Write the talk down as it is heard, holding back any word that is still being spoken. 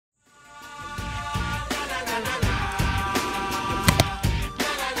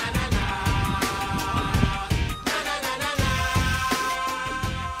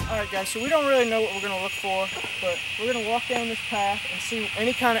And so we don't really know what we're going to look for, but we're going to walk down this path and see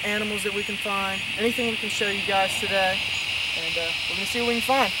any kind of animals that we can find, anything we can show you guys today, and we're going to see what we can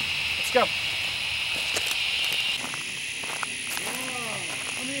find. Let's go.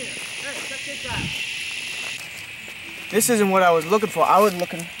 Come here. Hey, check this out. This isn't what I was looking for. I was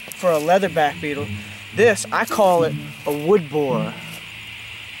looking for a leatherback beetle. This, I call it a wood borer.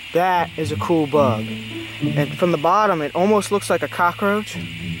 That is a cool bug. And from the bottom, it almost looks like a cockroach.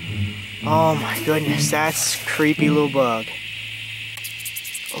 Oh my goodness, that's a creepy little bug.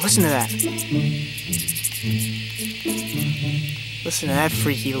 Oh, listen to that. Listen to that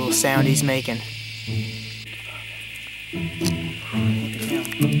freaky little sound he's making.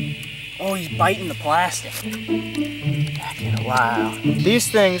 Oh, he's biting the plastic. Wow.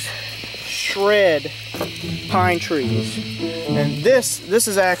 These things shred pine trees. And this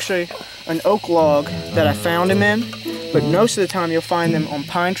is actually an oak log that I found him in. But most of the time you'll find them on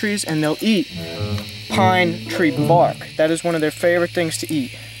pine trees, and they'll eat pine tree bark. That is one of their favorite things to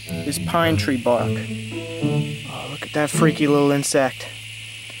eat, is pine tree bark. Oh, look at that freaky little insect.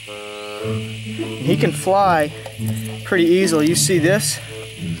 He can fly pretty easily. You see this?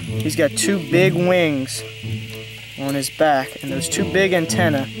 He's got two big wings on his back, and those two big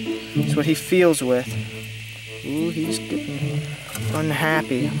antennae is what he feels with. Ooh, he's getting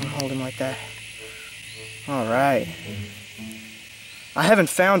unhappy. I'm gonna hold him like that. Alright. I haven't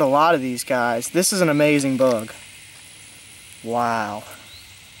found a lot of these guys. This is an amazing bug. Wow.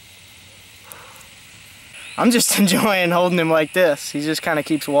 I'm just enjoying holding him like this. He just kind of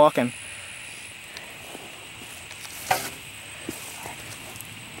keeps walking.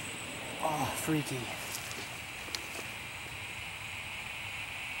 Oh, freaky.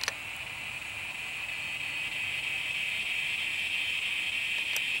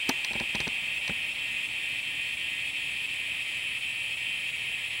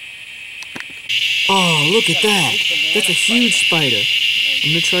 Oh, look at that. That's a huge spider.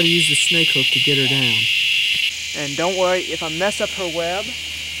 I'm going to try to use the snake hook to get her down. And don't worry, if I mess up her web,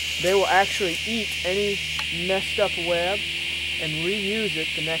 they will actually eat any messed up web and reuse it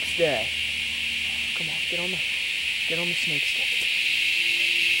the next day. Come on, get on the snake stick.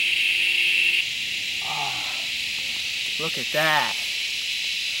 Oh, look at that.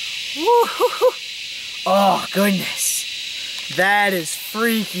 Woo-hoo-hoo. Oh, goodness. That is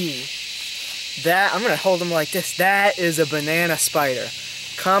freaky. That, I'm going to hold him like this. That is a banana spider.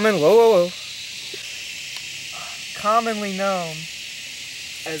 Commonly known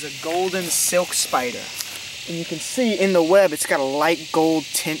as a golden silk spider. And you can see in the web it's got a light gold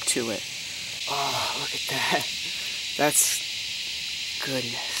tint to it. Oh, look at that. That's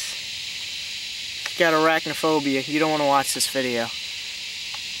goodness. If you got arachnophobia, you don't want to watch this video.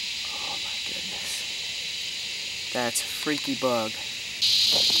 Oh my goodness. That's a freaky bug.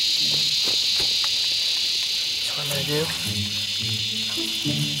 What I'm gonna do.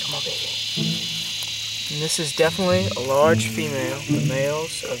 Come on, baby. And this is definitely a large female. The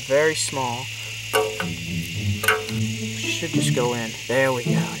males are very small. Should just go in. There we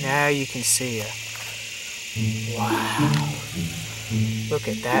go. Now you can see her. Wow. Look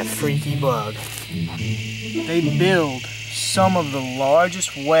at that freaky bug. They build some of the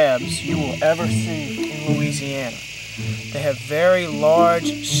largest webs you will ever see in Louisiana. They have very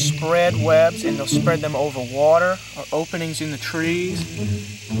large spread webs, and they'll spread them over water or openings in the trees,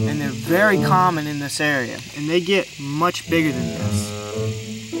 and they're very common in this area, and they get much bigger than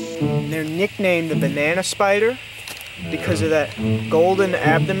this. And they're nicknamed the banana spider because of that golden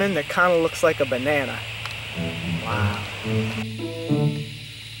abdomen that kind of looks like a banana. Wow.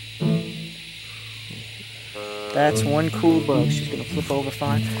 That's one cool bug. She's going to flip over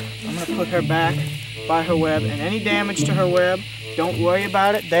fine. I'm going to put her back by her web, and any damage to her web, don't worry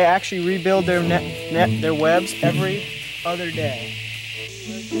about it. They actually rebuild their their webs every other day.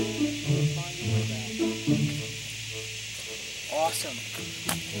 Awesome.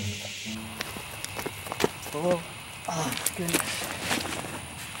 Oh goodness.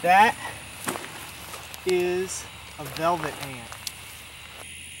 That is a velvet ant.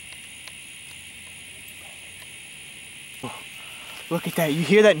 Oh, look at that. You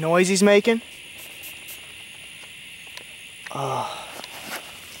hear that noise he's making? Oh.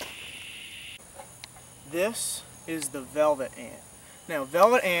 This is the velvet ant. Now,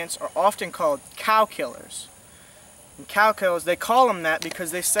 velvet ants are often called cow killers. And cow killers, they call them that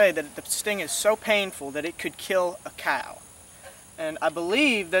because they say that the sting is so painful that it could kill a cow. And I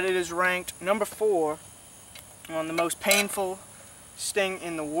believe that it is ranked number 4 on the most painful sting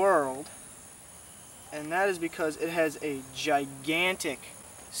in the world. And that is because it has a gigantic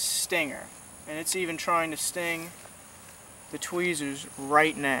stinger. And it's even trying to sting the tweezers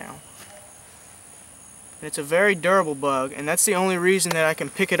right now. And it's a very durable bug, and that's the only reason that I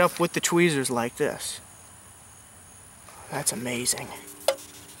can pick it up with the tweezers like this. That's amazing.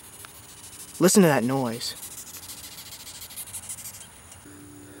 Listen to that noise.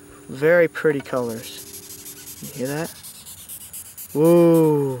 Very pretty colors. You hear that?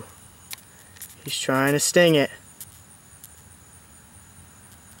 Woo! He's trying to sting it.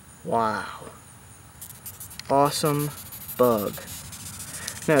 Wow. Awesome bug.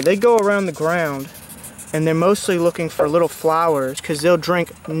 Now they go around the ground and they're mostly looking for little flowers because they'll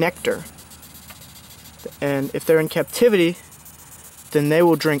drink nectar. And if they're in captivity, then they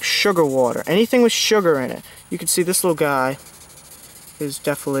will drink sugar water. Anything with sugar in it. You can see this little guy is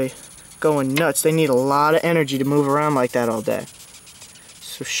definitely going nuts. They need a lot of energy to move around like that all day.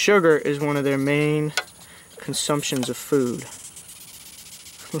 So sugar is one of their main consumptions of food.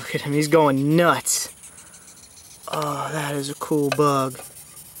 Look at him, he's going nuts. Oh, that is a cool bug.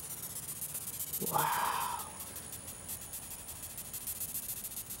 Wow.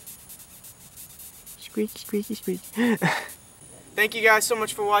 Squeaky, squeaky, squeaky. Thank you guys so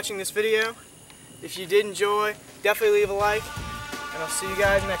much for watching this video. If you did enjoy, definitely leave a like, and I'll see you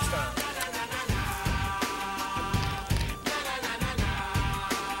guys next time.